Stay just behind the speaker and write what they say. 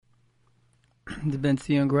the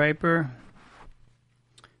Bentzion Greiper,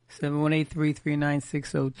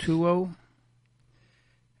 718-339-6020.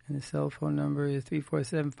 And the cell phone number is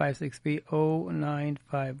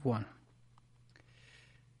 347-563-0951.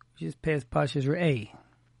 We just passed Pashas Re'eh.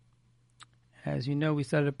 As you know, we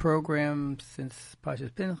started a program since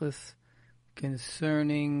Pashas Pinchas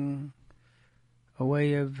concerning a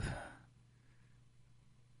way of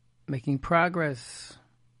making progress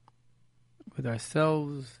with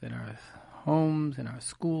ourselves and our homes and our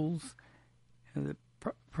schools. And the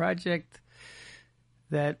project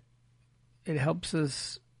that it helps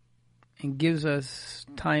us and gives us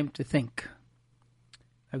time to think.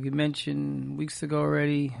 Like we mentioned weeks ago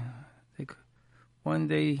already, like one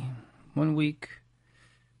day, 1 week,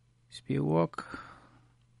 should be a walk.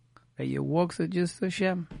 That your walks are just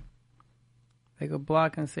Hashem. Take a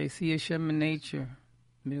block and say, see Hashem in nature.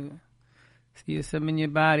 See Hashem in your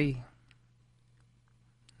body.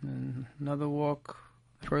 And another walk,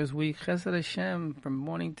 first week, Chesed Hashem, from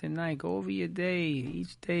morning to night. Go over your day.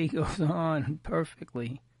 Each day goes on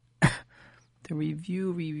perfectly. To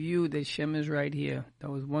review that Hashem is right here.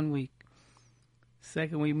 That was 1 week.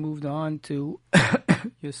 Second, we moved on to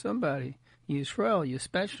you're somebody. You're Yisrael. You're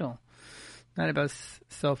special. Not about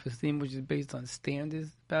self-esteem, which is based on standards.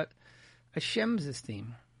 It's about Hashem's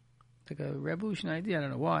esteem. It's like a revolutionary idea. I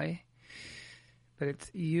don't know why. But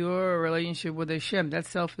it's your relationship with Hashem. That's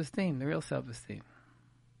self-esteem, the real self-esteem.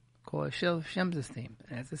 Call it Hashem's esteem.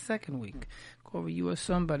 And that's the second week. Go over you or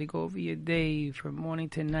somebody. Go over your day from morning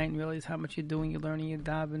to night and realize how much you're doing. You're learning, you're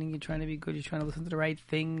davening, you're trying to be good, you're trying to listen to the right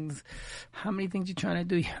things. How many things you're trying to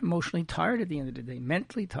do? You're emotionally tired at the end of the day.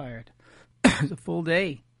 Mentally tired. It's a full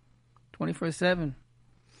day. 24/7.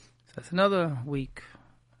 So that's another week.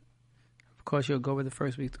 Of course, you'll go over the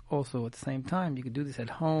first week also at the same time. You could do this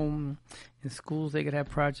at home. In schools, they could have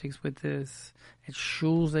projects with this. At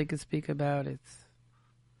shuls, they could speak about it.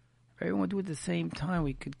 If everyone do it at the same time,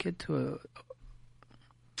 we could get to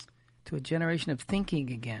a generation of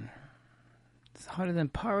thinking again. It's harder than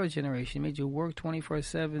Paro's generation. It made you work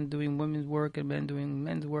 24/7, doing women's work and men doing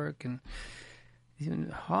men's work. And it's even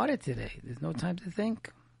harder today. There's no time to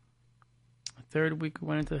think. The third week, we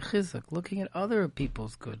went into chizuk, looking at other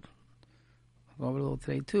people's good. We'll go over a little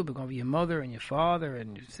today too, but go over your mother and your father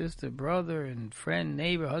and your sister, brother, and friend,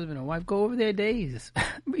 neighbor, husband, and wife. Go over their days.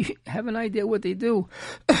 Have an idea what they do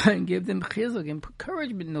and give them chizuk,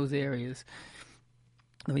 encouragement in those areas.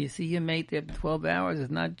 And when you see your mate there for 12 hours,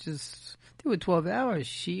 it's not just do it 12 hours.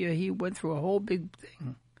 She or he went through a whole big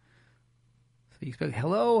thing. So you expect,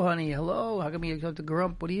 hello, honey, hello. How come you have to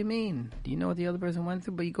grump? What do you mean? Do you know what the other person went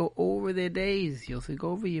through? But you go over their days. You'll see,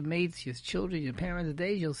 go over your mates, your children, your parents'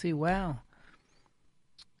 days. You'll see, wow.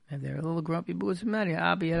 And they're a little grumpy, but what's the matter?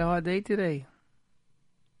 Abby had a hard day today.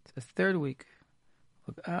 It's the third week.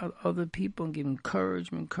 Look at other people and give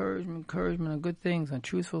encouragement on good things, on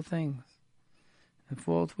truthful things. And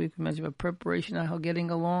fourth week, we mentioned about preparation, how getting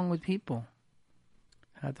along with people.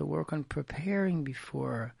 How to work on preparing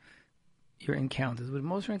before your encounters. With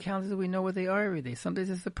most of our encounters, we know what they are every day. Sometimes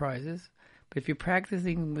it's surprises. But if you're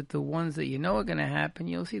practicing with the ones that you know are going to happen,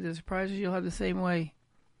 you'll see the surprises you'll have the same way.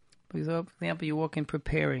 For example, you walk in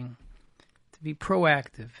preparing to be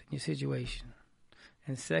proactive in your situation.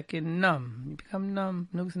 And second, numb. You become numb,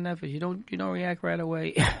 nukes and nefesh. You don't react right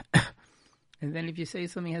away. And then if you say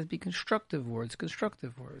something, it has to be constructive words.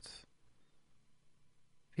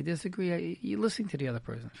 If you disagree, you listen to the other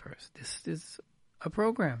person first. This is a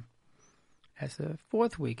program. That's the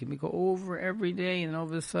fourth week, and we go over every day, and all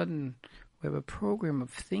of a sudden we have a program of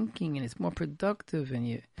thinking, and it's more productive, and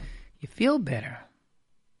you feel better.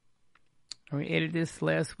 And we added this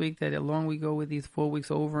last week that along we go with these 4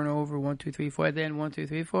 weeks over and over, 1, 2, 3, 4, then 1, 2,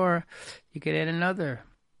 3, 4. You could add another,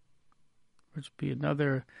 which would be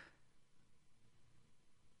another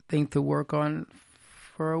thing to work on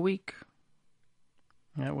for a week.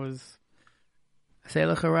 That was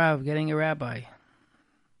Selech Harav, getting a rabbi.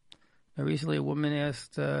 Now, recently, a woman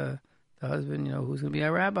asked the husband, who's going to be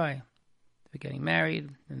our rabbi? They're getting married,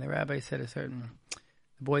 and the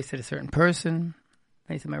boy said a certain person.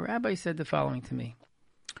 And he said, my rabbi said the following to me: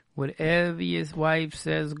 whatever his wife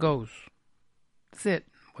says goes. That's it.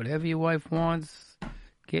 Whatever your wife wants,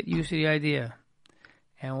 get used to the idea.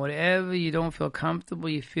 And whatever you don't feel comfortable,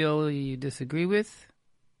 you feel you disagree with,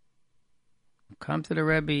 come to the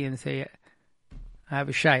Rebbe and say, I have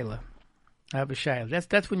a shayla.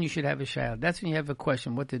 That's when you should have a shayla. That's when you have a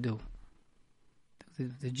question, what to do.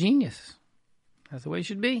 The genius. That's the way it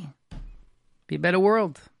should be. Be a better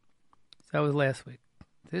world. So that was last week.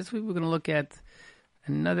 This week we're going to look at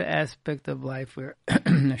another aspect of life where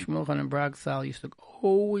Shmuel Chanan Brag Sal used to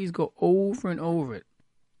always go over and over it.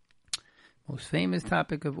 Most famous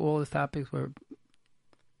topic of all his topics were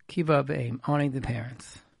Kiva V'Aim, honoring the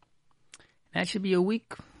parents. That should be a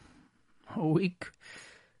week. And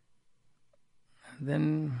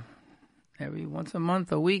then every once a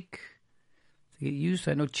month, a week, to get used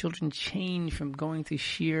to. I know children change from going to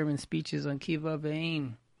shiur and speeches on Kiva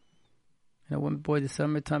V'Aim. You know, one boy this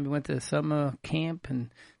summertime, he went to a summer camp and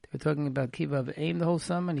they were talking about Kiva V'Aim the whole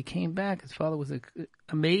summer, and he came back. His father was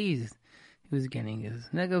amazed. He was getting his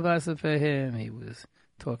negavasa for him. He was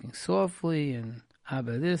talking softly and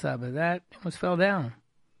Abba this, Abba that. He almost fell down.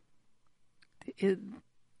 This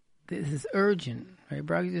is urgent. Right?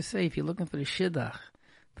 Bragi just say, if you're looking for the shidduch,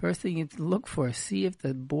 first thing you look for, see if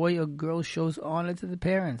the boy or girl shows honor to the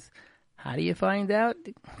parents. How do you find out?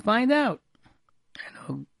 Find out.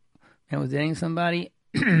 I was dating somebody,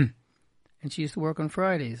 and she used to work on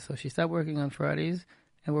Fridays. So she stopped working on Fridays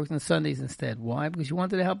and worked on Sundays instead. Why? Because she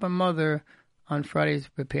wanted to help her mother on Fridays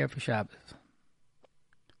prepare for Shabbos.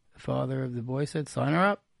 The father of the boy said, sign her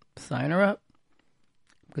up.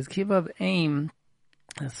 Because Kiva V'Aim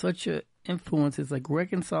has such an influence. It's like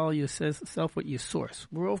reconcile yourself with your source.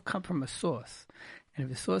 We all come from a source. And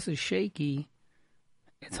if the source is shaky,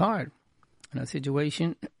 it's hard. In a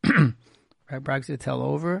situation, Rabbi Bragg said, tell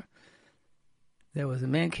over. There was a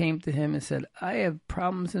man came to him and said, I have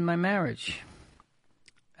problems in my marriage.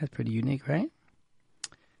 That's pretty unique, right?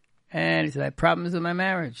 And he said, I have problems in my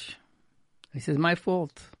marriage. And he says, my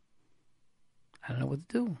fault. I don't know what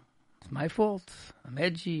to do. It's my fault. I'm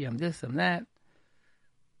edgy. I'm this, I'm that.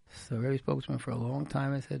 So Rebbe spoke to him for a long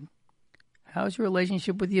time. I said, how's your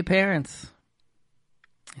relationship with your parents?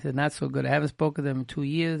 He said, not so good. I haven't spoken to them in 2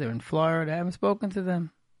 years. They're in Florida. I haven't spoken to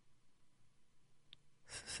them.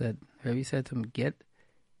 Rebbe said to him, get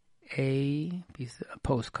a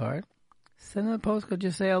postcard. Send them a postcard.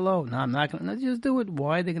 Just say hello. No, I'm not going to. Just do it.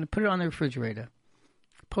 Why? They're going to put it on the refrigerator.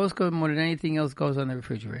 Postcard, more than anything else, goes on the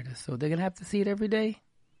refrigerator. So they're going to have to see it every day.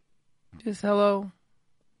 Just hello.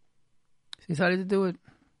 She decided to do it.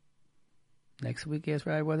 Next week, asked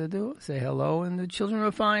Rabbi what to do. Say hello, and the children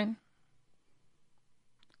were fine.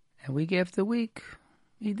 And week after week,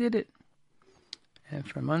 he did it. And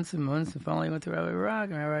for months and months, and finally went to Rabbi Bragg,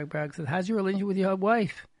 and Rabbi Bragg said, how's your relationship with your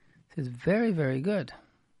wife? He says, very, very good.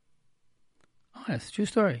 Honest, true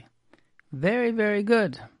story. Very, very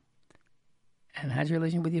good. And how's your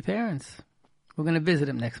relationship with your parents? We're going to visit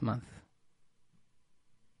him next month.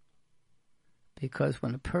 Because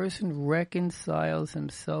when a person reconciles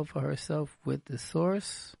himself or herself with the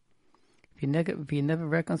source, if you never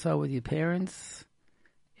reconcile with your parents,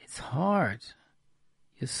 it's hard.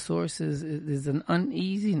 Your source is an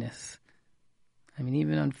uneasiness. I mean,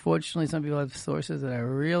 even unfortunately, some people have sources that are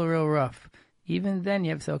real, real rough. Even then,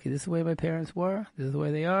 you have to say, okay, this is the way my parents were. This is the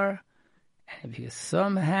way they are. And if you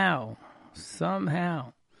somehow, some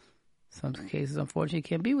cases, unfortunately, you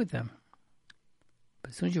can't be with them.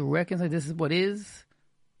 But as soon as you reconcile, this is what is,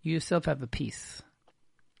 you yourself have a peace.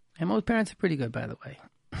 And most parents are pretty good, by the way.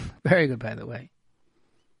 Very good, by the way.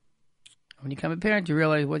 When you become a parent, you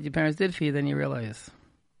realize what your parents did for you, then you realize.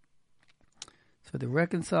 So to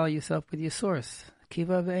reconcile yourself with your source.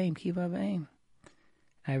 Kiva V'Aim, Kiva V'Aim.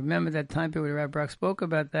 I remember that time period where Rabbi Brock spoke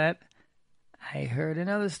about that. I heard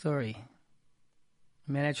another story.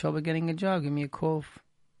 A man had trouble getting a job. Give me a call.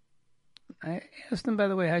 I asked him, by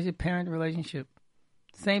the way, how's your parent relationship?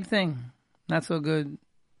 Same thing. Not so good.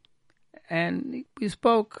 And we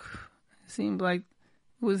spoke. It seemed like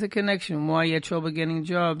it was a connection. Why he had trouble getting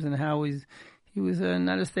jobs and how he was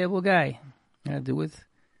not a stable guy. It had to do with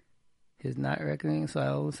his not reconciling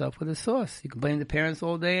himself with his source. You can blame the parents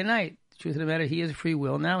all day and night. The truth of the matter, he has free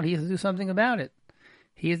will now, and he has to do something about it.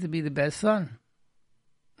 He has to be the best son.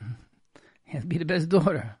 He has to be the best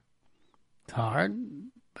daughter. It's hard,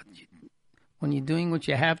 but when you're doing what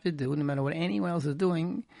you have to do, no matter what anyone else is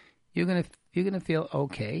doing, you're gonna feel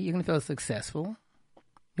okay. You're gonna feel successful.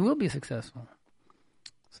 You will be successful.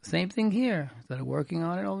 It's the same thing here. Instead of working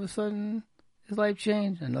on it, all of a sudden his life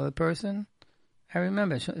changed. Another person. I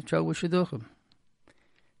remember trouble with shidduchim.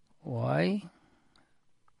 Why?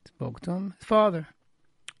 Spoke to him. His father.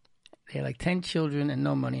 They had like 10 children and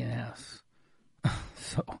no money in the house.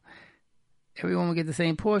 So everyone would get the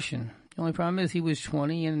same portion. The only problem is he was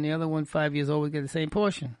 20 and the other one 5 years old would get the same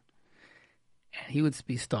portion. And he would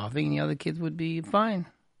be starving and the other kids would be fine.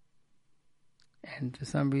 And for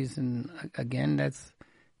some reason, again,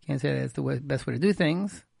 can't say that's the best way to do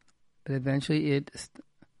things, but eventually it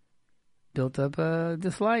built up a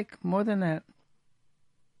dislike more than that.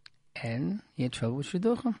 And he had trouble with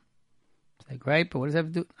shidduchim. It's like, right, but what does that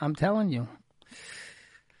have to do? I'm telling you,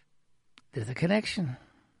 there's a connection.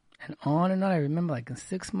 And on. I remember like a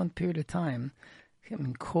 6-month period of time, I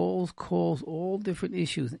mean, calls, all different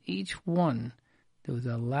issues. Each one, there was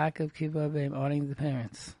a lack of kibbutz b'aim honoring the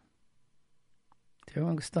parents.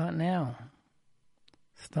 Everyone can start now.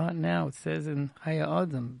 Start now. It says in Haya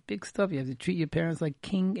Adam, big stuff. You have to treat your parents like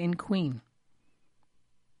king and queen.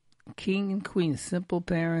 King and queen, simple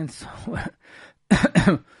parents.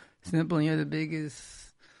 Simple, you're the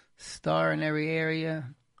biggest star in every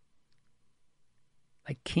area.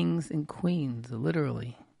 Like kings and queens,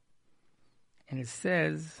 literally. And it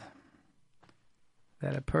says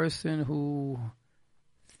that a person who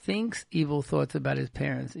thinks evil thoughts about his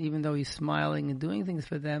parents, even though he's smiling and doing things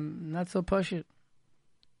for them, not so push it.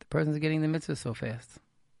 The person's getting the mitzvah so fast.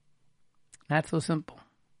 Not so simple.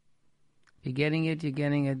 If you're getting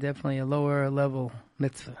it, definitely a lower level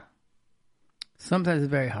mitzvah. Sometimes it's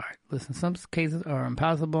very hard. Listen, some cases are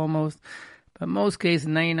impossible almost, but most cases,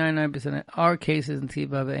 99% of our cases in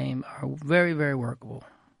Kibbutz b'aim are very, very workable.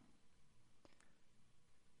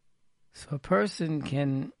 So a person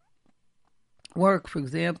can work, for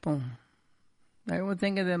example, everyone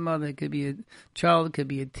think of their mother. It could be a child, it could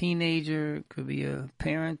be a teenager, it could be a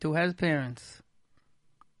parent who has parents.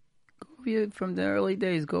 Go over from the early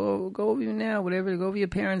days. Go over you now, whatever. Go over your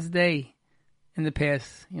parents' day in the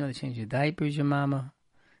past. You know, they changed your diapers, your mama,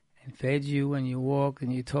 and fed you when you walked,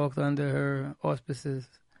 and you talked under her auspices.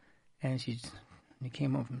 And you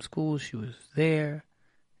came home from school, she was there.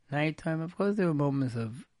 Nighttime, of course, there were moments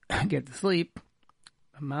of get to sleep.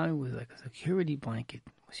 My mommy was like a security blanket.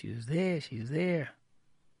 She was there.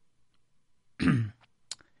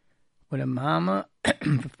 With a mama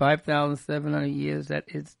for 5,700 years, that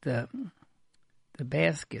is the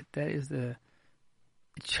basket. That is the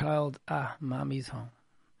child. Mommy's home.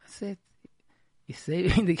 That's it. You're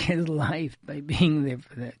saving the kid's life by being there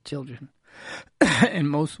for their children. And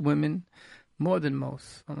most women, more than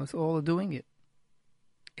most, almost all are doing it.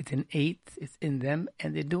 It's innate, it's in them,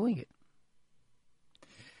 and they're doing it.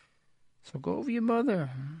 So go over your mother.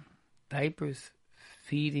 Diapers,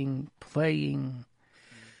 feeding, playing,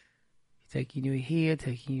 taking you here,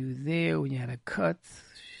 taking you there. When you had a cut,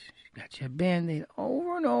 she got your Band-Aid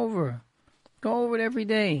over and over. Go over it every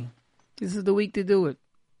day. This is the week to do it.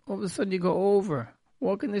 All of a sudden you go over.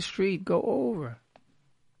 Walk in the street, go over.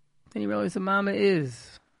 Then you realize the mama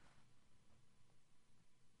is.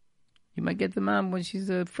 You might get the mom when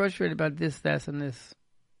she's frustrated about this, that, and this.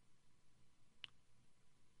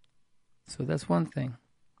 So that's one thing.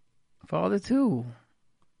 Father, too.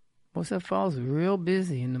 Most of fathers are real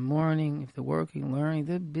busy in the morning. If they're working, learning,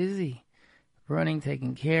 they're busy. Running,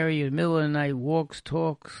 taking care of you. In the middle of the night, walks,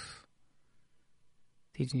 talks.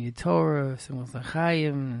 Teaching you Torah, Simchas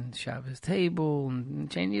L'chaim, Shabbos table,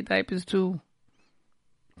 and changing your diapers, too.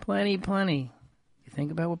 Plenty. You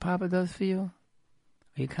think about what Papa does for you?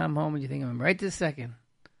 You come home and you think of him right this second,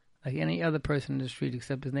 like any other person in the street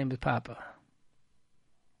except his name is Papa.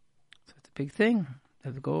 So it's a big thing. You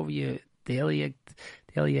have to go over your daily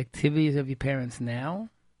activities of your parents now.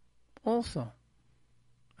 Also,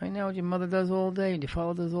 right now what your mother does all day and your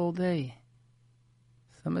father does all day.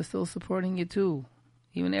 Some are still supporting you too,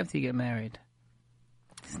 even after you get married.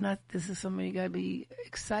 This is something you got to be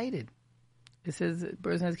excited. It says the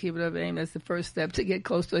person has to keep it up aim. That's the first step to get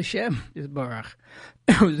close to Hashem, is Baruch.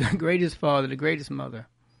 It was the greatest father, the greatest mother.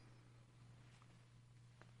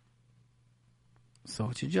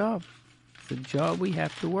 So it's your job. It's a job we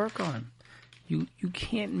have to work on. You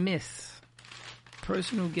can't miss. A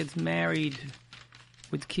person who gets married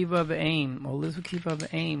with kibbutz b'aim or lives with kibbutz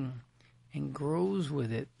b'aim and grows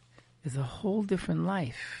with it is a whole different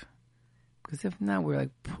life. Because if not, we're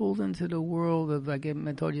like pulled into the world of like I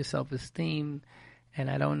told you, self-esteem,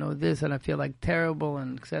 and I don't know this, and I feel like terrible,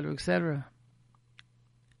 and et cetera, et cetera.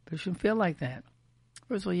 But it shouldn't feel like that.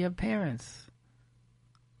 First of all, you have parents,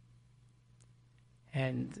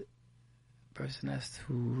 and the person has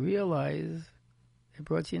to realize they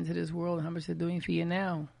brought you into this world and how much they're doing for you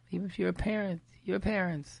now. Even if you're a parent, your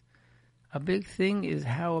parents. A big thing is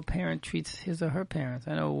how a parent treats his or her parents.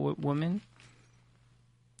 I know a woman.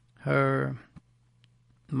 Her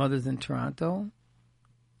mother's in Toronto,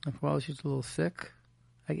 and while she's a little sick,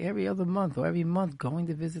 like every other month or every month going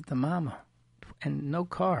to visit the mama, and no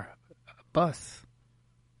car, a bus,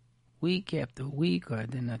 week after week, or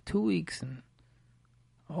then 2 weeks, and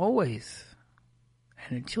always.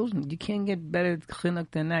 And the children, you can't get better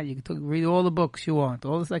chinuch than that. You can read all the books you want,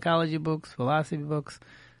 all the psychology books, philosophy books.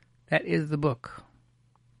 That is the book.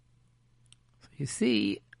 So you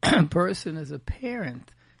see, a person as a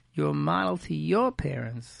parent, you're a model to your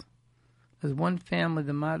parents. There's one family,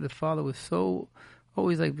 the father was so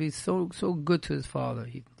always like be so good to his father.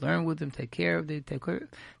 He learned with him, take care of them, take care.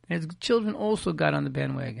 And his children also got on the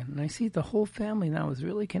bandwagon. And I see the whole family now is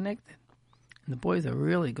really connected. And the boys are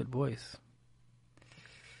really good boys.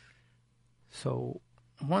 So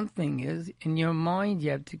one thing is, in your mind,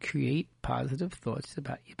 you have to create positive thoughts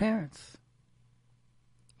about your parents.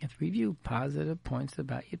 You have to review positive points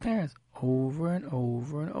about your parents over and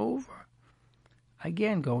over and over.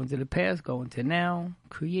 Again, go into the past, go into now,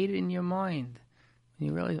 create it in your mind. When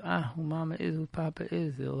you realize, who mama is, who papa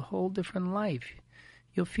is, it's a whole different life.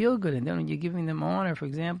 You'll feel good. And then when you're giving them honor, for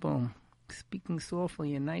example, speaking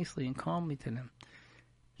softly and nicely and calmly to them.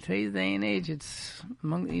 Today's day and age, it's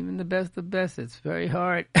among even the best of best. It's very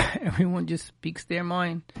hard. Everyone just speaks their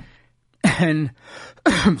mind. And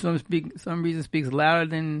some reason speaks louder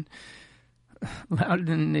than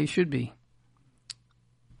they should be.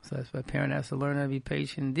 So that's why a parent has to learn how to be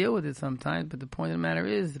patient and deal with it sometimes. But the point of the matter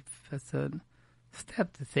is, that's a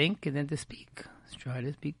step to think and then to speak. Let's try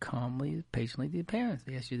to speak calmly, patiently to your parents.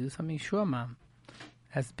 They ask you to do something, sure, Mom.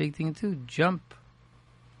 That's a big thing too. Jump.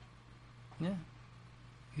 Yeah.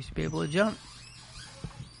 You should be able to jump.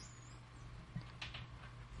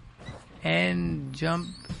 And jump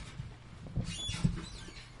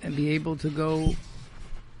and be able to go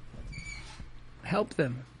help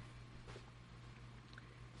them.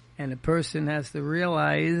 And a person has to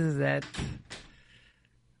realize that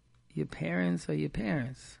your parents are your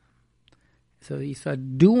parents. So you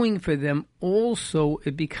start doing for them also,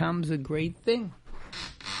 it becomes a great thing.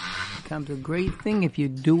 It becomes a great thing if you're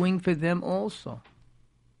doing for them also.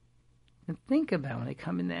 And think about when they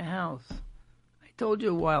come in their house. I told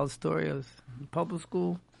you a wild story. I was in public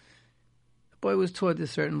school. The boy was taught a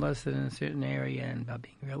certain lesson in a certain area and about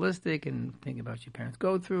being realistic and thinking about what your parents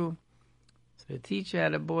go through. So the teacher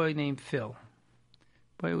had a boy named Phil.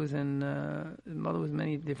 The boy was his mother was in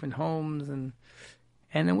many different homes and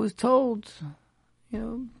it was told,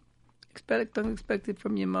 expect unexpected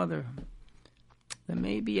from your mother. Then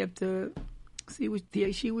maybe you have to see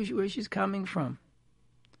where she's coming from.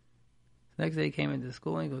 Next day he came into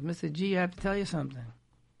school and he goes, Mr. G, I have to tell you something.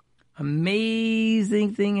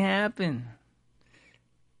 Amazing thing happened.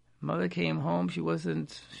 Mother came home. She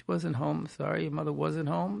wasn't home. Sorry, your mother wasn't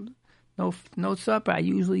home. No supper. I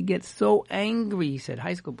usually get so angry, he said,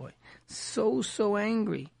 high school boy. So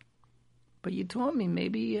angry. But you told me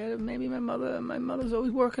maybe my mother's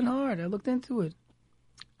always working hard. I looked into it.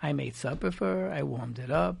 I made supper for her. I warmed it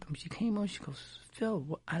up. And she came home. She goes,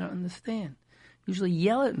 Phil, I don't understand. Usually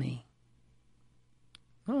yell at me.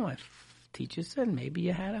 No, my teacher said maybe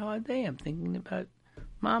you had a hard day. I'm thinking about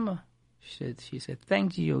Mama. She said,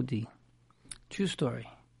 thanks, G.O.D. True story.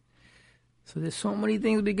 So there's so many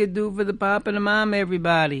things we could do for the pop and the mom,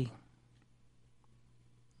 everybody.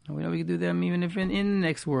 And we know we can do them even if in the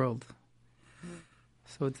next world.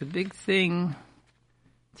 So it's a big thing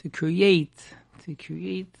to create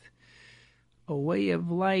a way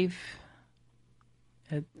of life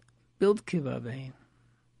that builds kivavein.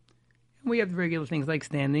 And we have regular things like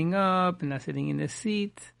standing up and not sitting in the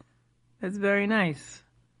seat. That's very nice.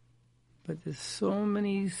 But there's so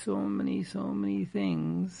many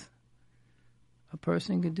things a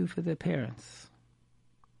person could do for their parents.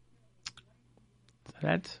 So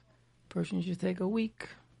that person should take a week.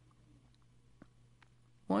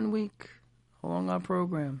 1 week along our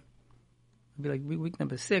program. It'll be like week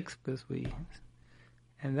number 6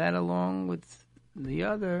 and that along with the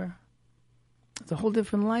other, it's a whole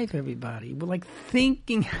different life, everybody. We're like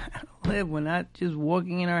thinking how to live. We're not just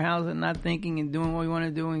walking in our house and not thinking and doing what we want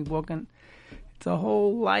to do and walking. It's a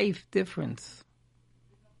whole life difference.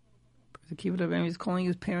 To keep it up, he's calling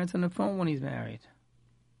his parents on the phone when he's married.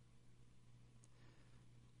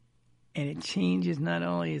 And it changes not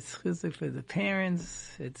only it's chizuk for the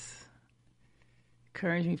parents, it's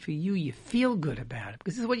encouragement for you. You feel good about it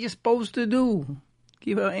because this is what you're supposed to do.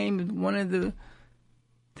 Keep our aim is one of the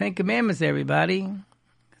 10 Commandments, everybody.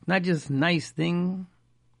 It's not just a nice thing.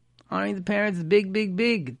 Honoring the parents is big, big,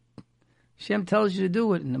 big. Hashem tells you to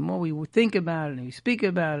do it, and the more we think about it, and we speak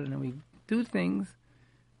about it, and we do things,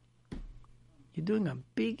 you're doing a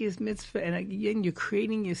biggest mitzvah, and again, you're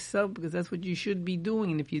creating yourself because that's what you should be doing.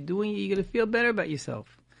 And if you're doing it, you're going to feel better about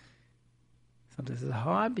yourself. Sometimes it's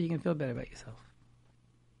hard, but you can feel better about yourself.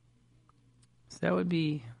 So that would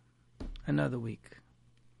be another week.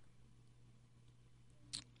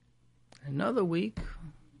 Another week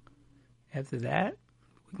after that,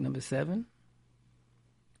 week number 7,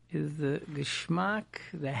 is the geschmack,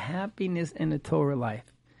 the happiness in the Torah life.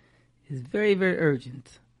 It's very, very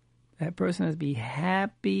urgent. That person has to be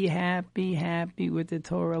happy with the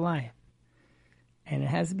Torah life. And it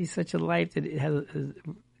has to be such a life that it has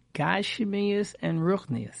Gashmius and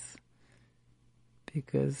Ruchnius.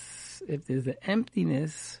 Because if there's an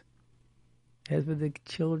emptiness, that's what the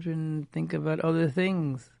children think about other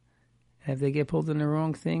things. If they get pulled in the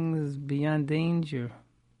wrong things, beyond danger.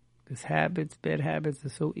 Because bad habits are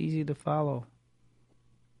so easy to follow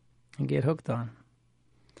and get hooked on.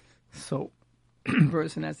 So, a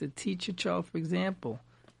person has to teach a child, for example.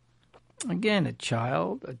 Again, a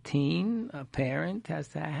child, a teen, a parent has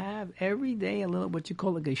to have every day a little what you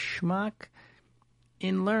call a geschmack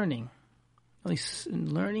in learning.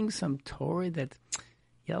 Learning some Torah that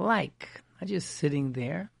you like. Not just sitting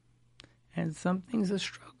there. And some things are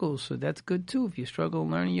struggles, so that's good too. If you struggle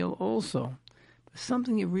learning, you'll also. But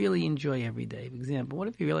something you really enjoy every day. For example, what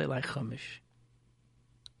if you really like chumash?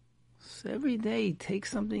 So every day, take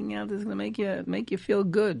something out that's going to make you feel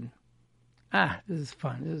good. This is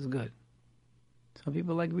fun. This is good. Some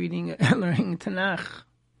people like learning Tanakh.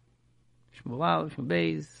 Shmuel Aleph, Shmuel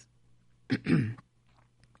Beis.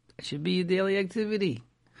 It should be a daily activity.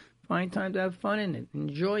 Find time to have fun in it.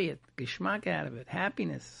 Enjoy it. Geschmack out of it.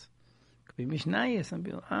 Happiness. Could be Mishnayos. Some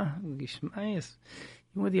people, Geschmayos.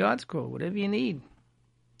 Even with the art scroll, whatever you need.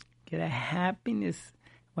 Get a happiness.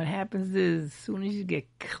 What happens is, as soon as you get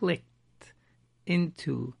clicked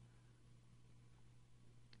into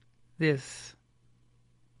this,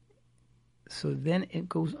 so then it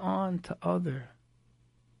goes on to other.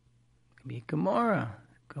 It could be a Gemara.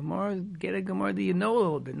 Get a Gemara that you know a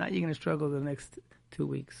little bit. Not you're going to struggle the next 2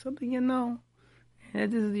 weeks. Something you know.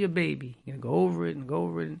 And this is your baby. You're going to go over it and go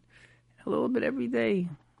over it. And a little bit every day.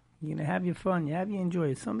 You're going to have your fun. You have your enjoy.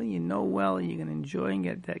 It's something you know well and you're going to enjoy and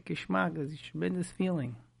get that geschmack. It's a tremendous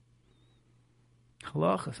feeling.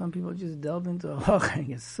 Halacha. Some people just delve into halacha and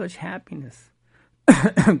get such happiness.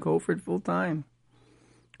 Go for it full time.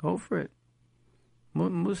 Go for it.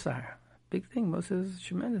 Musar. Big thing. Musar is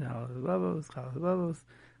tremendous. Chalas,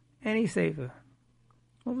 any sefer.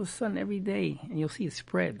 All of a sudden, every day, and you'll see it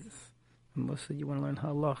spreads. And Musar, you want to learn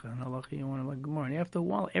halacha, and halacha, you want to learn Gemara. And after a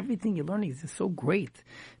while, everything you're learning is just so great.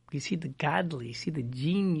 You see the godly, you see the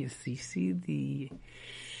genius, you see the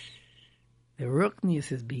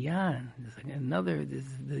ruchnius is beyond. There's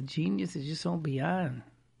like the genius is just so beyond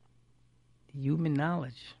human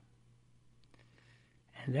knowledge.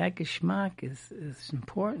 And that geschmack is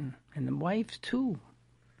important. And the wives too.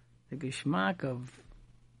 The geschmack of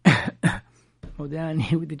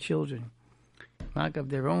modernity with the children. Geschmack of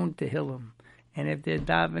their own tehillim. And if they're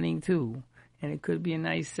davening too. And it could be a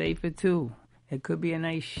nice sefer too. It could be a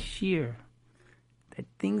nice shir. The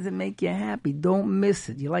things that make you happy, don't miss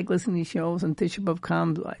it. You like listening to shows on Tisha B'Av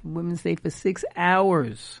comes, women stay for 6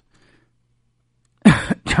 hours.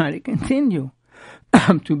 Try to continue.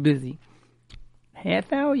 I'm too busy.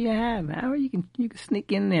 Half hour you have. An hour you can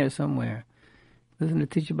sneak in there somewhere. Listen to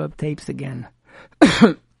Tisha B'Av tapes again.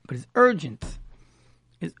 But it's urgent.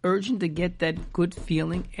 It's urgent to get that good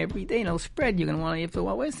feeling every day. And it'll spread. You're going to want to feel,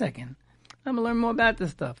 well, wait a second. I'm going to learn more about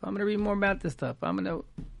this stuff. I'm going to read more about this stuff.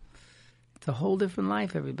 It's a whole different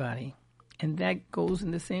life, everybody. And that goes in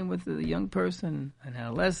the same with the young person, an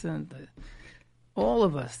adolescent, all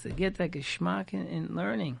of us, to get that geschmack in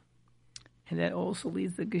learning. And that also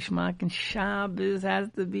leads to geschmack. And Shabbos has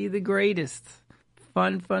to be the greatest.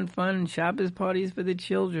 Fun. Shabbos parties for the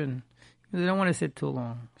children. They don't want to sit too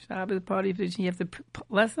long. Shabbos party for the children. You have to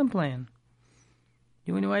lesson plan.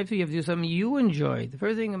 You and your wife, you have to do something you enjoy. The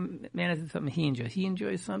first thing a man has to do something he enjoys. He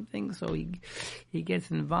enjoys something, so he gets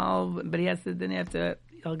involved. But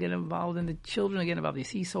he'll get involved, and the children will get involved. You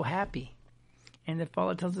see, he's so happy. And the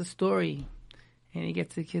father tells a story. And he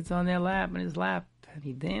gets the kids on their lap, in his lap. And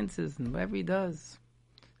he dances, and whatever he does.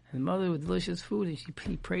 And the mother with delicious food, and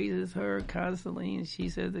he praises her constantly, and she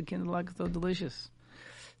says the kids like so delicious.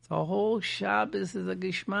 So a whole Shabbos is a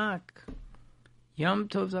geschmack. Yom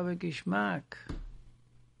Tov's a geschmack.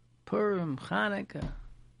 Purim, Hanukkah.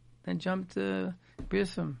 Then jump to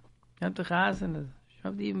Brisum. Jump to Chasanas.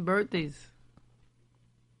 Jump to even birthdays.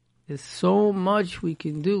 There's so much we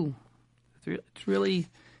can do. It's really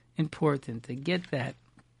important to get that.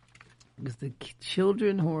 Because the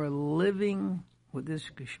children who are living with this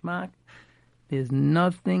geschmack, there's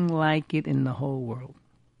nothing like it in the whole world.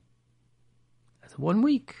 That's 1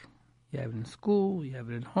 week. You have it in school, you have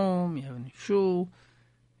it at home, you have it in shul.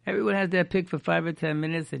 Everyone has their pick for 5 or 10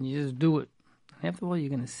 minutes, and you just do it. And after all, you're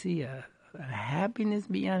going to see a happiness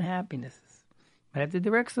beyond happiness. You might have to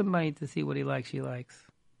direct somebody to see what he likes, she likes.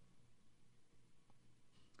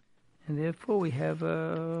 And therefore, we have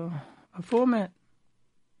a format,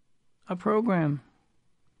 a program.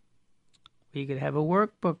 You could have a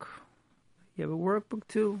workbook. You have a workbook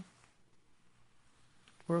too.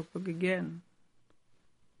 Workbook again.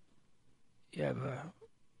 You have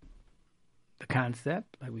the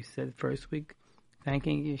concept, like we said first week,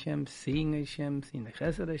 thanking Hashem, seeing the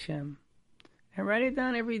Chesed of Hashem. And write it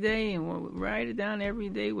down every day, and write it down every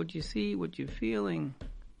day, what you see, what you're feeling.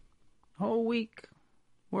 Whole week,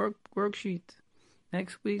 worksheet.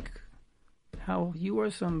 Next week, how you are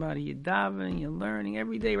somebody, you're davening, you're learning.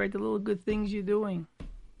 Every day, write the little good things you're doing.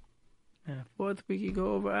 And fourth week, you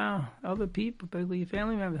go over other people, particularly your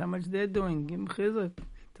family members, how much they're doing. Give them chizuk.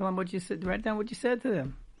 Tell them what you said. Write down what you said to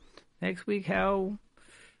them. Next week, how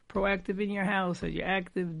proactive in your house, how you're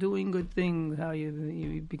active, doing good things, how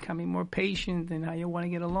you're becoming more patient, and how you want to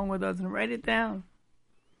get along with others, and write it down.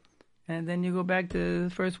 And then you go back to the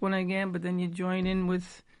first one again, but then you join in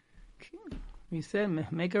with, we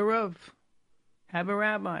said, make a rav, have a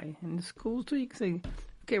rabbi. In the schools too, you can say,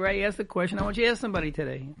 okay, right, you ask the question, I want you to ask somebody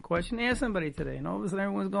today. Ask somebody today. And all of a sudden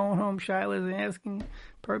everyone's going home, shilas, and asking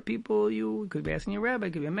per people. You could be asking your rabbi,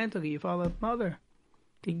 could be a mentor, could be your father, mother.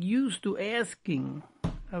 Get used to asking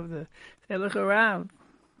of the Selech Rav.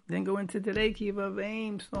 Then go into today, Kiva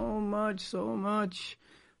Aim, so much.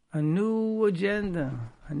 A new agenda.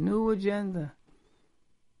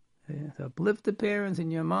 To uplift the parents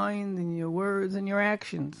in your mind, in your words, and your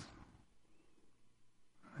actions.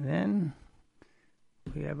 And then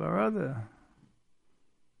we have our other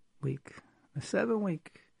week, the 7th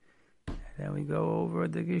week. And then we go over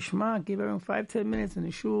the Gishmak, give everyone 5-10 minutes in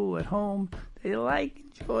the shul, at home. They like,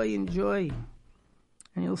 enjoy.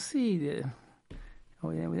 And you'll see that.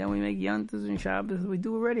 Then we make yantas and Shabbos. We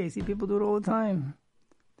do already. I see people do it all the time.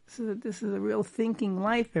 This is a real thinking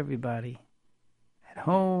life, everybody. At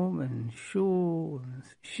home and shul and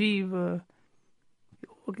shiva. You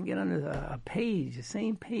all can get on a page, the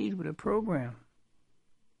same page with a program.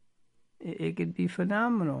 It could be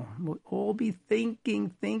phenomenal. We'll all be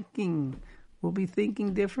thinking. We'll be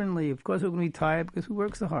thinking differently. Of course, we're going to be tired because we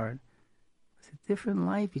work so hard. It's a different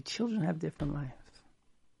life. Your children have different lives.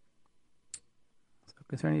 So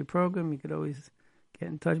concerning the program, you could always get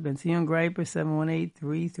in touch. Bentzion Greiper,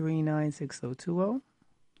 718-339-6020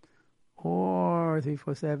 or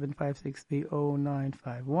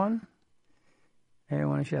 347-563-0951.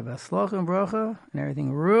 Everyone should have a sloch and bracha and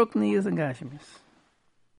everything. Rukni is and gashimis.